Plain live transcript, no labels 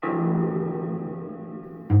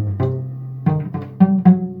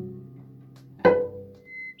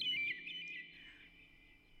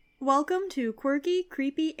Welcome to Quirky,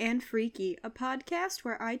 Creepy, and Freaky, a podcast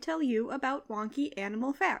where I tell you about wonky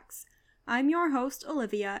animal facts. I'm your host,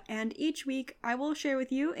 Olivia, and each week I will share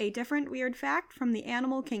with you a different weird fact from the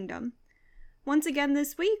animal kingdom. Once again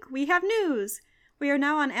this week, we have news! We are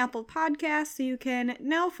now on Apple Podcasts, so you can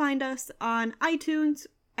now find us on iTunes,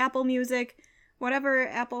 Apple Music, whatever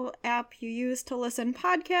Apple app you use to listen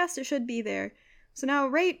podcasts, it should be there. So now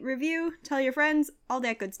rate, review, tell your friends, all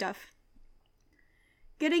that good stuff.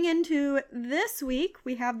 Getting into this week,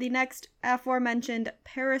 we have the next aforementioned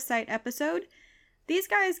parasite episode. These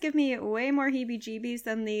guys give me way more heebie-jeebies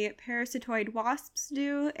than the parasitoid wasps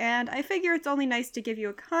do, and I figure it's only nice to give you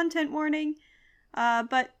a content warning.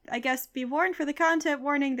 But I guess be warned for the content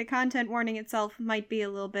warning itself might be a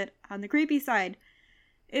little bit on the creepy side.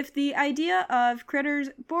 If the idea of critters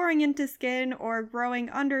boring into skin or growing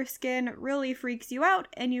under skin really freaks you out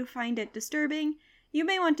and you find it disturbing, you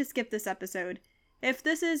may want to skip this episode. If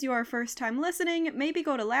this is your first time listening, maybe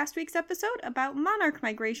go to last week's episode about monarch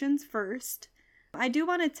migrations first. I do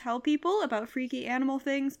want to tell people about freaky animal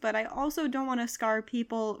things, but I also don't want to scar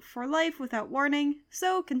people for life without warning,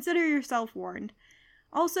 so consider yourself warned.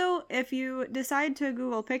 Also, if you decide to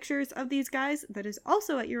Google pictures of these guys, that is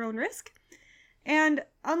also at your own risk. And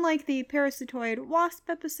unlike the parasitoid wasp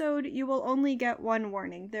episode, you will only get one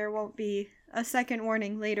warning. There won't be a second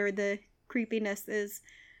warning later. The creepiness is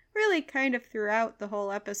really kind of throughout the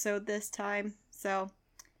whole episode this time. So,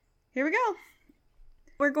 here we go.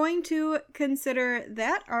 We're going to consider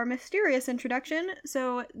that our mysterious introduction.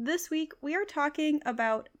 So, this week we are talking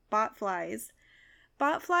about botflies.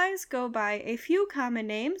 Botflies go by a few common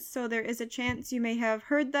names, so there is a chance you may have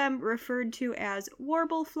heard them referred to as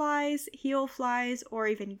warble flies, heel flies, or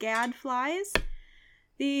even gadflies.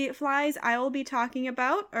 The flies I will be talking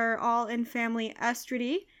about are all in family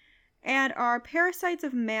Estridae, and are parasites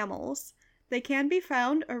of mammals. They can be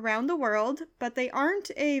found around the world, but they aren't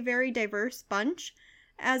a very diverse bunch.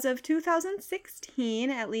 As of 2016,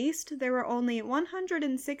 at least, there were only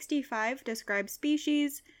 165 described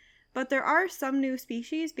species, but there are some new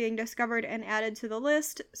species being discovered and added to the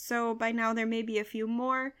list, so by now there may be a few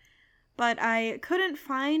more, but I couldn't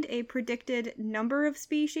find a predicted number of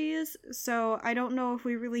species, so I don't know if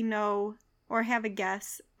we really know or have a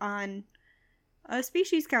guess on a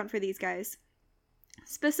species count for these guys.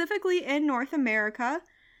 Specifically in North America,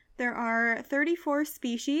 there are 34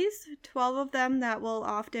 species, 12 of them that will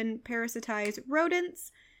often parasitize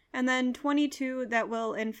rodents, and then 22 that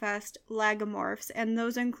will infest lagomorphs, and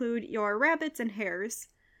those include your rabbits and hares.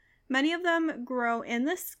 Many of them grow in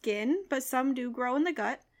the skin, but some do grow in the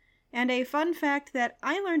gut. And a fun fact that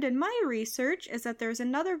I learned in my research is that there's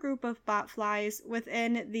another group of botflies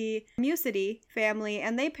within the Mucidae family,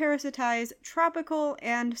 and they parasitize tropical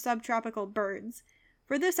and subtropical birds.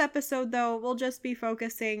 For this episode, though, we'll just be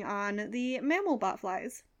focusing on the mammal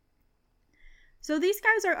botflies. So these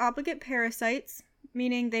guys are obligate parasites,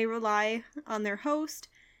 meaning they rely on their host,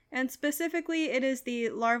 and specifically it is the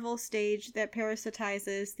larval stage that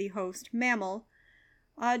parasitizes the host mammal.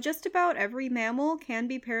 Just about every mammal can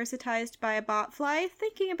be parasitized by a botfly.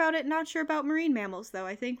 Thinking about it, not sure about marine mammals though.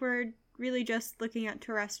 I think we're really just looking at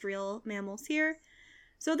terrestrial mammals here.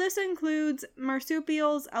 So this includes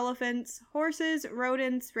marsupials, elephants, horses,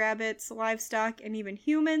 rodents, rabbits, livestock, and even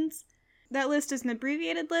humans. That list is an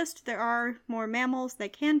abbreviated list. There are more mammals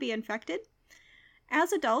that can be infected.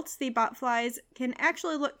 As adults, the botflies can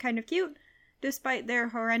actually look kind of cute, despite their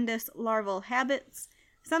horrendous larval habits.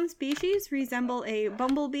 Some species resemble a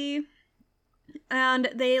bumblebee, and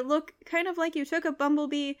they look kind of like you took a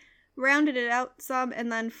bumblebee, rounded it out some,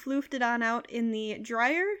 and then floofed it on out in the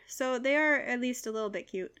dryer, so they are at least a little bit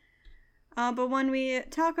cute. But when we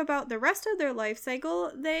talk about the rest of their life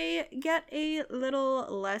cycle, they get a little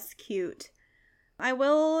less cute. I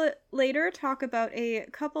will later talk about a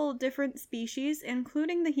couple different species,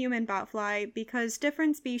 including the human botfly, because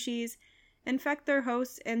different species infect their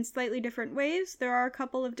hosts in slightly different ways. There are a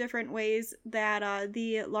couple of different ways that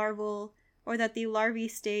the larvae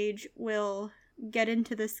stage will get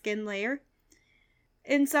into the skin layer.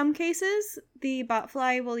 In some cases, the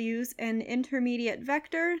botfly will use an intermediate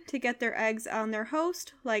vector to get their eggs on their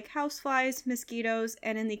host, like houseflies, mosquitoes,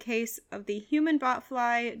 and in the case of the human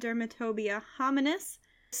botfly, Dermatobia hominis,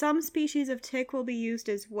 some species of tick will be used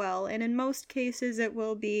as well, and in most cases it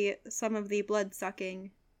will be some of the blood-sucking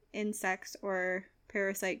insects or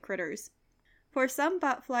parasite critters. For some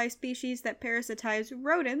botfly species that parasitize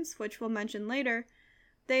rodents, which we'll mention later,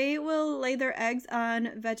 they will lay their eggs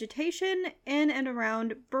on vegetation in and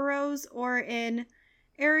around burrows or in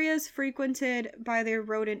areas frequented by their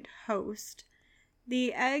rodent host.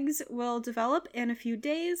 The eggs will develop in a few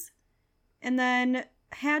days, and then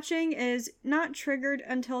hatching is not triggered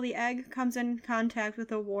until the egg comes in contact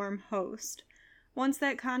with a warm host. Once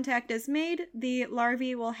that contact is made, the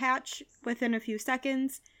larvae will hatch within a few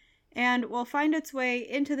seconds and will find its way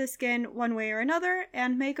into the skin one way or another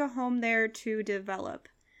and make a home there to develop.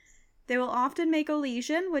 They will often make a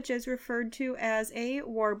lesion, which is referred to as a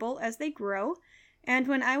warble, as they grow. And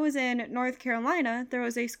when I was in North Carolina, there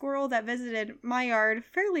was a squirrel that visited my yard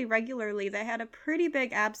fairly regularly that had a pretty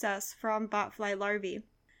big abscess from botfly larvae.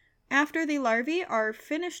 After the larvae are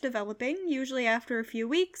finished developing, usually after a few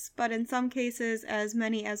weeks, but in some cases as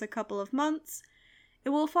many as a couple of months, it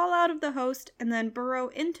will fall out of the host and then burrow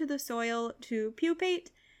into the soil to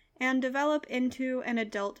pupate and develop into an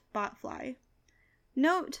adult botfly.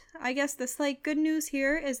 Note, I guess the slight good news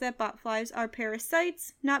here is that botflies are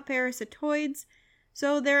parasites, not parasitoids,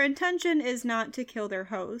 so their intention is not to kill their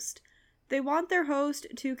host. They want their host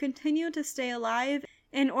to continue to stay alive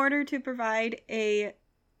in order to provide a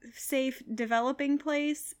safe developing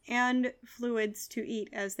place and fluids to eat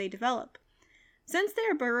as they develop. Since they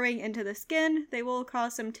are burrowing into the skin, they will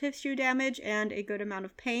cause some tissue damage and a good amount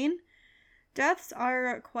of pain. Deaths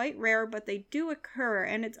are quite rare, but they do occur,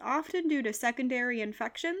 and it's often due to secondary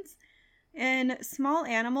infections. In small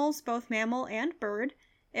animals, both mammal and bird,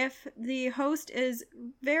 if the host is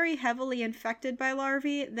very heavily infected by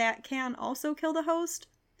larvae, that can also kill the host.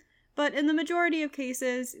 But in the majority of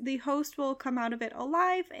cases, the host will come out of it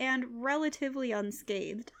alive and relatively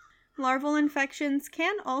unscathed. Larval infections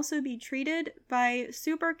can also be treated by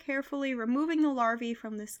super carefully removing the larvae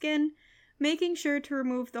from the skin, making sure to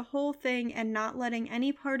remove the whole thing and not letting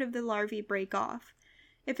any part of the larvae break off.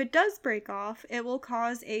 If it does break off, it will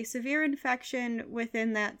cause a severe infection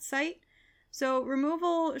within that site. So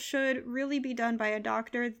removal should really be done by a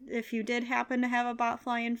doctor. If you did happen to have a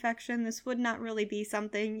botfly infection, this would not really be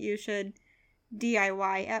something you should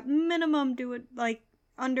DIY. At minimum, do it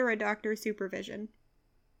under a doctor's supervision.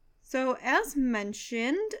 So as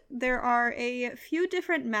mentioned, there are a few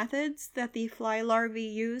different methods that the fly larvae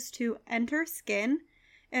use to enter skin.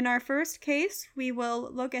 In our first case, we will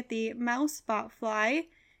look at the mouse botfly,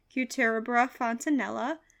 Cuterebra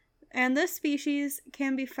fontanella, and this species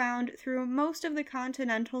can be found through most of the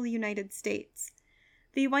continental United States.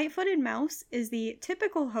 The white-footed mouse is the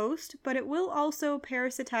typical host, but it will also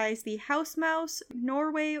parasitize the house mouse,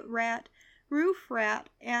 Norway rat, roof rat,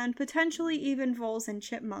 and potentially even voles and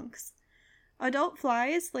chipmunks. Adult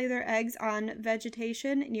flies lay their eggs on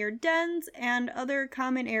vegetation near dens and other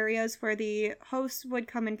common areas where the hosts would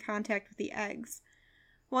come in contact with the eggs.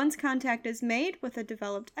 Once contact is made with a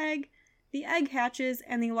developed egg, the egg hatches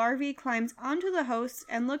and the larvae climbs onto the host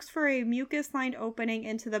and looks for a mucus-lined opening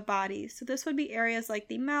into the body. So this would be areas like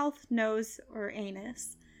the mouth, nose, or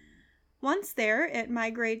anus. Once there, it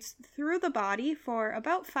migrates through the body for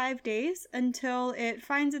about 5 days until it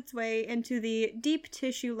finds its way into the deep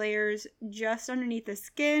tissue layers just underneath the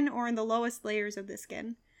skin or in the lowest layers of the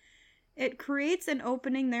skin. It creates an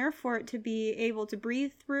opening there for it to be able to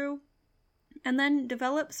breathe through, and then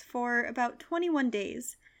develops for about 21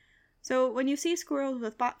 days. So when you see squirrels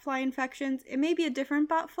with botfly infections, it may be a different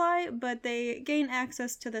botfly, but they gain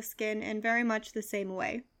access to the skin in very much the same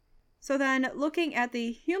way. So then, looking at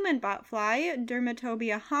the human botfly,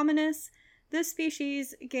 Dermatobia hominis, this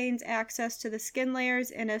species gains access to the skin layers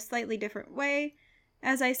in a slightly different way.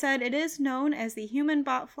 As I said, it is known as the human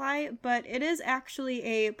botfly, but it is actually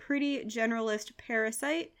a pretty generalist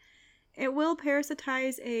parasite. It will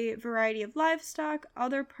parasitize a variety of livestock,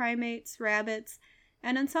 other primates, rabbits,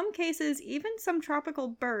 and in some cases even some tropical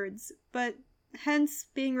birds, but hence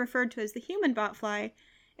being referred to as the human botfly,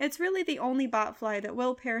 it's really the only botfly that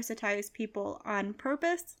will parasitize people on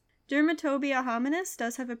purpose. Dermatobia hominis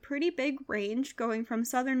does have a pretty big range, going from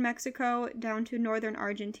southern Mexico down to northern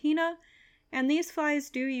Argentina, and these flies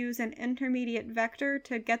do use an intermediate vector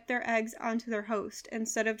to get their eggs onto their host,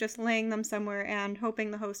 instead of just laying them somewhere and hoping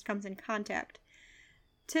the host comes in contact.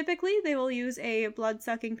 Typically, they will use a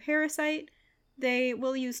blood-sucking parasite. They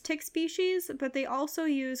will use tick species, but they also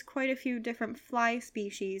use quite a few different fly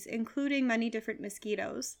species, including many different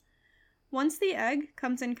mosquitoes. Once the egg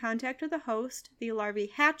comes in contact with the host, the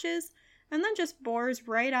larvae hatches, and then just bores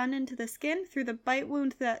right on into the skin through the bite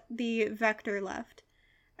wound that the vector left.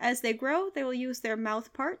 As they grow, they will use their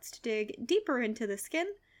mouth parts to dig deeper into the skin.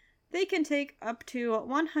 They can take up to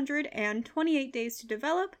 128 days to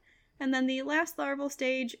develop, and then the last larval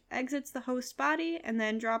stage exits the host body and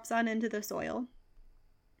then drops on into the soil.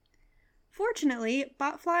 Fortunately,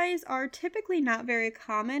 botflies are typically not very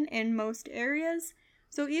common in most areas,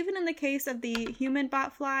 so even in the case of the human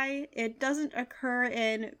botfly, it doesn't occur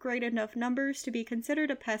in great enough numbers to be considered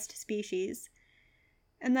a pest species.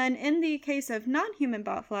 And then in the case of non-human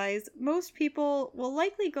botflies, most people will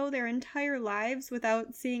likely go their entire lives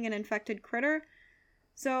without seeing an infected critter.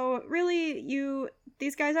 So really,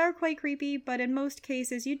 these guys are quite creepy, but in most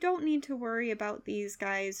cases you don't need to worry about these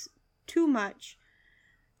guys too much.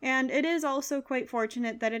 And it is also quite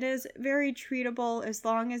fortunate that it is very treatable as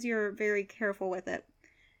long as you're very careful with it.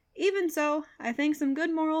 Even so, I think some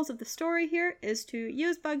good morals of the story here is to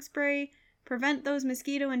use bug spray, prevent those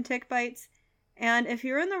mosquito and tick bites, and if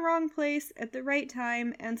you're in the wrong place at the right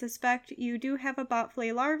time and suspect you do have a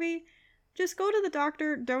botfly larvae, just go to the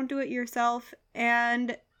doctor, don't do it yourself,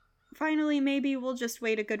 and finally maybe we'll just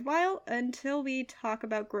wait a good while until we talk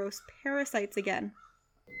about gross parasites again.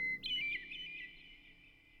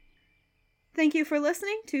 Thank you for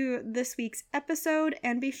listening to this week's episode,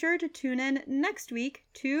 and be sure to tune in next week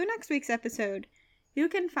to next week's episode. You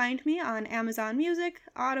can find me on Amazon Music,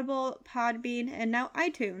 Audible, Podbean, and now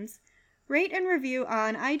iTunes. Rate and review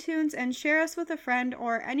on iTunes and share us with a friend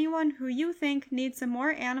or anyone who you think needs some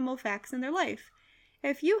more animal facts in their life.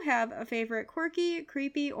 If you have a favorite quirky,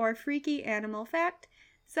 creepy, or freaky animal fact,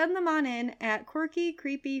 send them on in at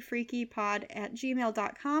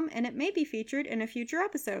quirkycreepyfreakypod@gmail.com and it may be featured in a future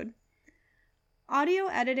episode. Audio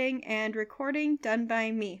editing and recording done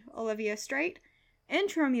by me, Olivia Straight.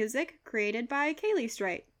 Intro music created by Kaylee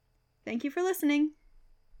Straight. Thank you for listening.